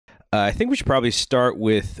I think we should probably start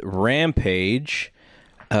with Rampage.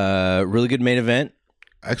 Really good main event.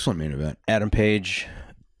 Excellent main event. Adam Page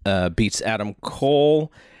beats Adam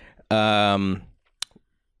Cole.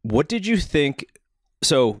 What did you think?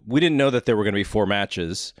 So we didn't know that there were going to be 4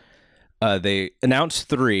 matches. They announced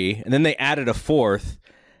 3, and then they added a 4th.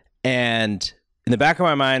 And in the back of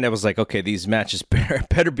my mind, I was like, okay, these matches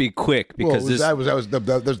better be quick because that was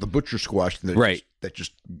the Butcher squash that right.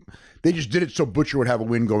 They just did it so Butcher would have a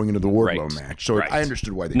win going into the Wardlow match. So I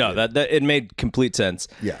understood why they did it. That it made complete sense.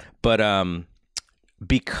 Yeah, but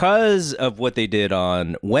because of what they did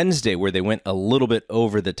on Wednesday, where they went a little bit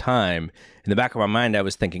over the time, in the back of my mind, I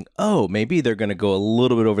was thinking, oh, maybe they're going to go a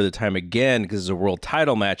little bit over the time again because it's a world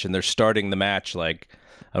title match, and they're starting the match like,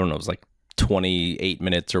 I don't know, it was like 28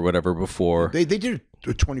 minutes or whatever before. They did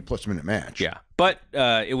a 20-plus minute match. Yeah, but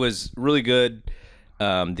it was really good.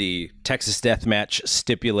 The Texas Death Match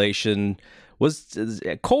stipulation was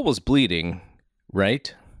Cole was bleeding,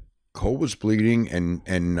 right? Cole was bleeding,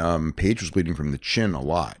 and Page was bleeding from the chin a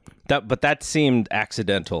lot. But that seemed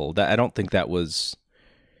accidental. I don't think that was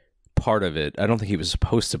part of it. I don't think he was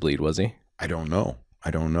supposed to bleed, was he? I don't know.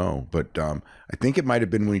 But I think it might have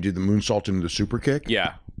been when he did the moonsault into the super kick.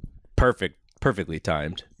 Yeah, perfectly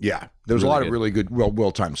timed. Yeah, there was a lot of really good,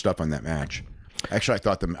 well-timed stuff on that match. Actually, I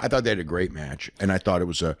thought they had a great match, and I thought it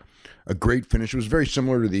was a great finish. It was very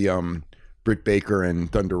similar to the Britt Baker and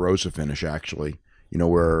Thunder Rosa finish, actually.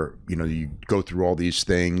 Where you go through all these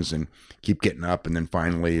things and keep getting up, and then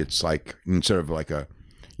finally it's like, instead of like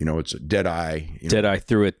it's a dead eye. Dead eye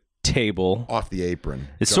through a table off the apron.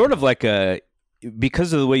 It's sort of like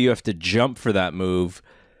because of the way you have to jump for that move.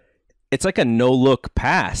 It's like a no-look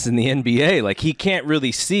pass in the NBA. Like, he can't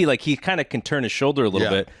really see. Like, he kind of can turn his shoulder a little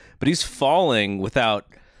bit, but he's falling without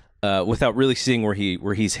really seeing where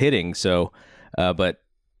he's hitting. So, but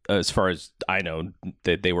as far as I know,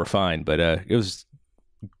 they were fine. But it was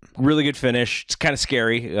really good finish. It's kind of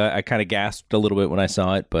scary. I kind of gasped a little bit when I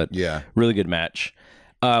saw it, but really good match.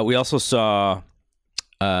 We also saw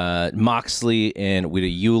Moxley and Wheeler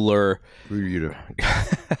Yuler.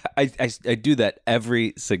 I do that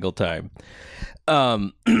every single time.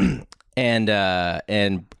 And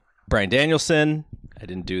Bryan Danielson. I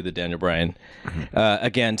didn't do the Daniel Bryan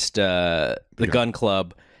against the Gun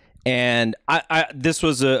Club. And this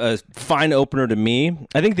was a fine opener to me.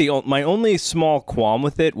 I think my only small qualm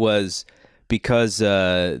with it was because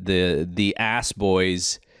the Ass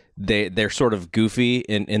Boys, they're sort of goofy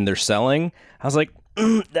in their selling. I was like,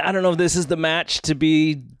 I don't know if this is the match to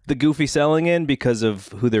be the goofy selling in because of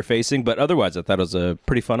who they're facing, but otherwise I thought it was a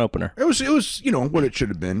pretty fun opener. It was what it should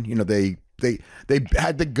have been. They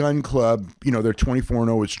had the Gun Club, their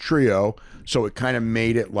 24-0 is trio, so it kind of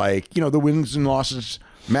made it like, the wins and losses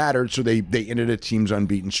mattered, so they ended a team's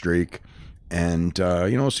unbeaten streak, and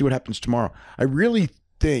we'll see what happens tomorrow. I really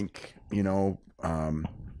think that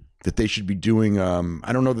they should be doing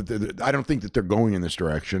I don't think that they're going in this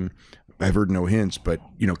direction. I've heard no hints, but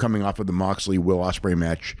coming off of the Moxley Will Ospreay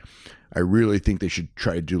match, I really think they should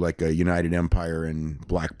try to do like a United Empire and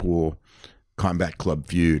Blackpool Combat Club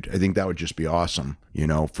feud. I think that would just be awesome,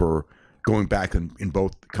 for going back in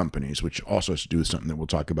both companies, which also has to do with something that we'll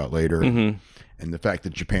talk about later. Mm-hmm. And the fact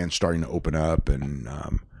that Japan's starting to open up, and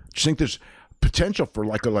just think there's potential for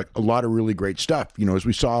like a lot of really great stuff. As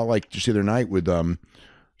we saw like just the other night with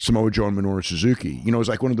Samoa Joe and Minoru Suzuki. It was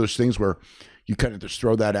like one of those things where you kind of just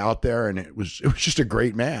throw that out there, and it was just a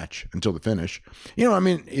great match until the finish.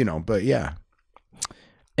 But yeah.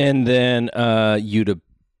 And then Yuta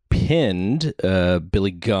pinned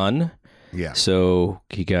Billy Gunn. Yeah. So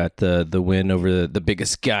he got the win over the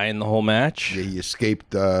biggest guy in the whole match. Yeah, he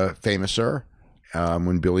escaped Famouser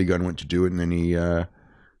when Billy Gunn went to do it, and then he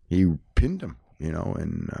pinned him.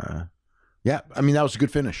 That was a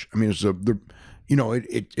good finish. I mean, it was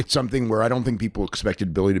it's something where I don't think people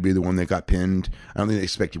expected Billy to be the one that got pinned. I don't think they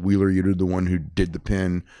expected Wheeler Yuta, the one who did the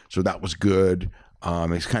pin. So that was good.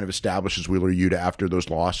 It kind of establishes Wheeler Yuta after those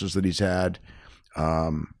losses that he's had.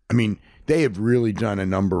 They have really done a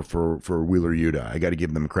number for Wheeler Yuta. I got to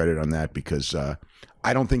give them credit on that, because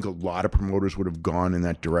I don't think a lot of promoters would have gone in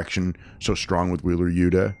that direction so strong with Wheeler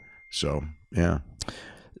Yuta. So, yeah.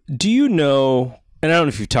 Do you know, and I don't know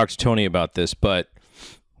if you've talked to Tony about this, but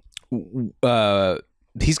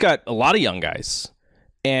he's got a lot of young guys.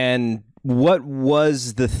 And what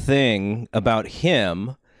was the thing about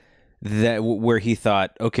him where he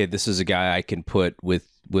thought, okay, this is a guy I can put with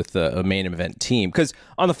a main event team? Because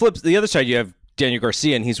on the other side, you have Daniel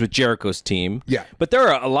Garcia, and he's with Jericho's team. Yeah. But there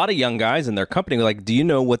are a lot of young guys in their company. Like, do you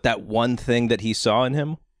know what that one thing that he saw in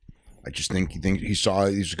him? I just think he saw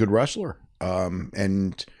he's a good wrestler.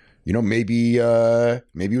 And You know, maybe it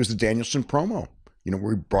was the Danielson promo. You know,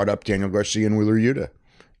 where he brought up Daniel Garcia and Wheeler Yuta.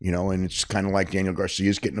 You know, and it's kind of like Daniel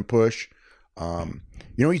Garcia's getting a push. You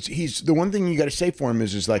know, he's the one thing you got to say for him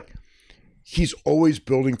is like he's always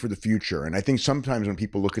building for the future. And I think sometimes when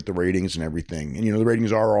people look at the ratings and everything, and you know, the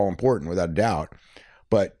ratings are all important without a doubt,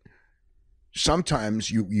 but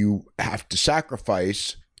sometimes you have to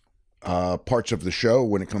sacrifice parts of the show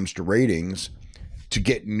when it comes to ratings to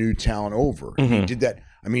get new talent over. Mm-hmm. He did that.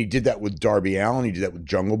 I mean, he did that with Darby Allin. He did that with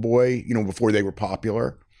Jungle Boy, you know, before they were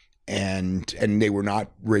popular, and they were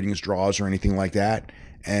not ratings draws or anything like that.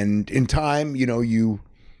 And in time, you know,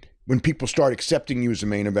 when people start accepting you as a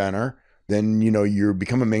main eventer, then, you know, you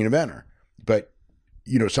become a main eventer. But,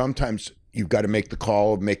 you know, sometimes you've got to make the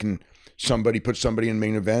call of put somebody in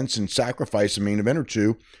main events and sacrifice a main event or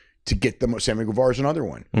two to get them. Sammy Guevara's another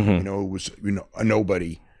one. Mm-hmm. You know, it was, you know, a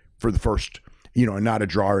nobody for the first, you know, not a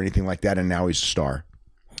draw or anything like that, and now he's a star.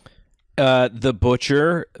 The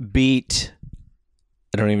Butcher beat,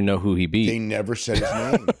 I don't even know who he beat. They never said his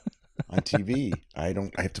name on TV. I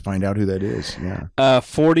have to find out who that is. Yeah.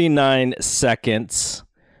 49 seconds,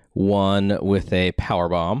 won with a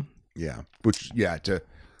powerbomb. Yeah. Which, yeah,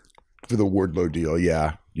 for the Wardlow deal,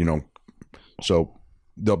 yeah. You know, so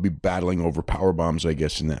they'll be battling over power bombs, I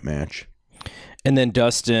guess, in that match. And then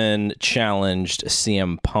Dustin challenged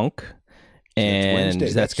CM Punk, and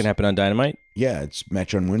that's going to happen on Dynamite? Yeah, it's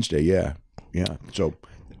match on Wednesday, yeah. Yeah. So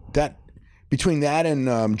between that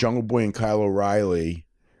and Jungle Boy and Kyle O'Reilly,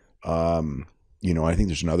 you know, I think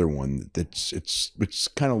there's another one that's it's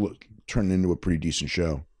kind of turned into a pretty decent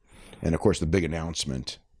show. And, of course, the big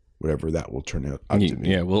announcement, whatever that will turn out to be.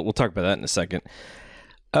 Yeah, we'll talk about that in a second.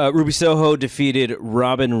 Ruby Soho defeated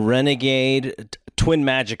Robin Renegade. Twin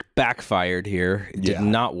Magic backfired here. It did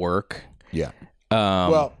not work. Yeah.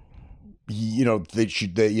 Well, you know,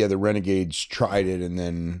 the Renegades tried it, and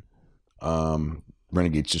then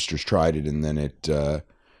Renegade Sisters tried it, and then it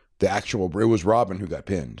was Robin who got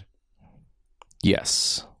pinned.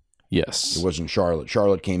 Yes. It wasn't Charlotte.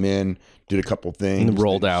 Charlotte came in, did a couple things, and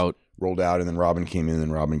rolled out, and then Robin came in,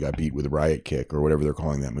 and Robin got beat with a riot kick or whatever they're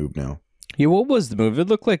calling that move now. Yeah, what was the move? It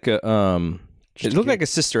looked like a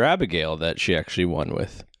Sister Abigail that she actually won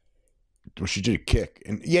with. Well, she did a kick,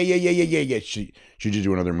 and yeah. She did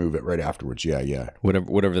do another move right afterwards. Yeah.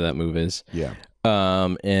 Whatever that move is. Yeah.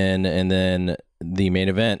 And then the main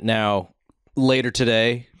event. Now, later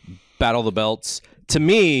today, Battle of the Belts. To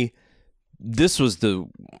me, this was the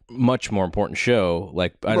much more important show.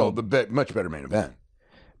 Like, much better main event.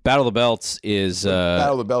 Battle of the Belts is...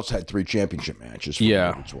 Battle of the Belts had 3 championship matches for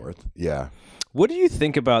what it's worth. Yeah. What do you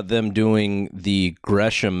think about them doing the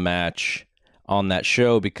Gresham match on that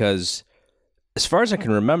show? Because as far as I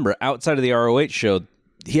can remember, outside of the ROH show,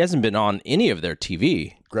 he hasn't been on any of their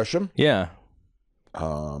TV. Gresham? Yeah.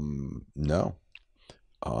 No.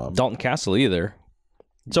 Dalton Castle either.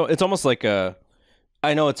 So it's almost like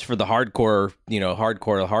I know it's for the hardcore, you know,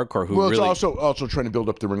 hardcore who it's also trying to build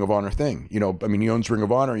up the Ring of Honor thing. You know, I mean, he owns Ring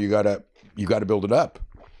of Honor. You gotta build it up.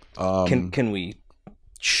 Can we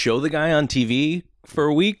show the guy on TV for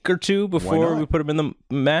a week or two before we put him in the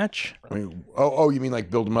match? I mean, you mean like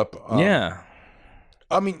build him up? Yeah.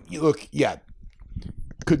 I mean, look, yeah.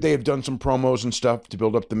 Could they have done some promos and stuff to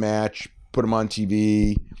build up the match? Put him on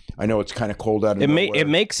TV. I know it's kind of cold out. It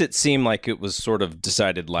makes it seem like it was sort of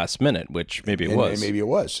decided last minute, which maybe it was. Maybe it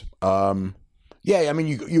was. Yeah. I mean,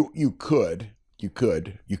 you could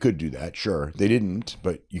do that. Sure, they didn't,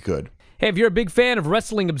 but you could. Hey, if you're a big fan of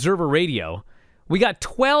Wrestling Observer Radio, we got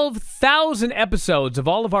 12,000 episodes of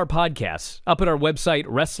all of our podcasts up at our website,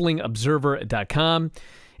 WrestlingObserver.com.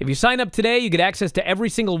 If you sign up today, you get access to every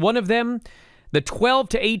single one of them. The 12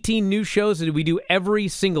 to 18 new shows that we do every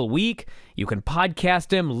single week. You can podcast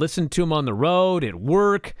them, listen to them on the road, at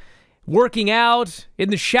work, working out, in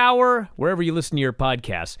the shower, wherever you listen to your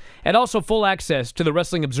podcasts. And also full access to the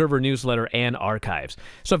Wrestling Observer newsletter and archives.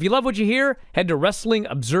 So if you love what you hear, head to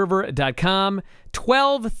WrestlingObserver.com.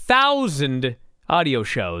 12,000 audio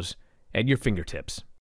shows at your fingertips.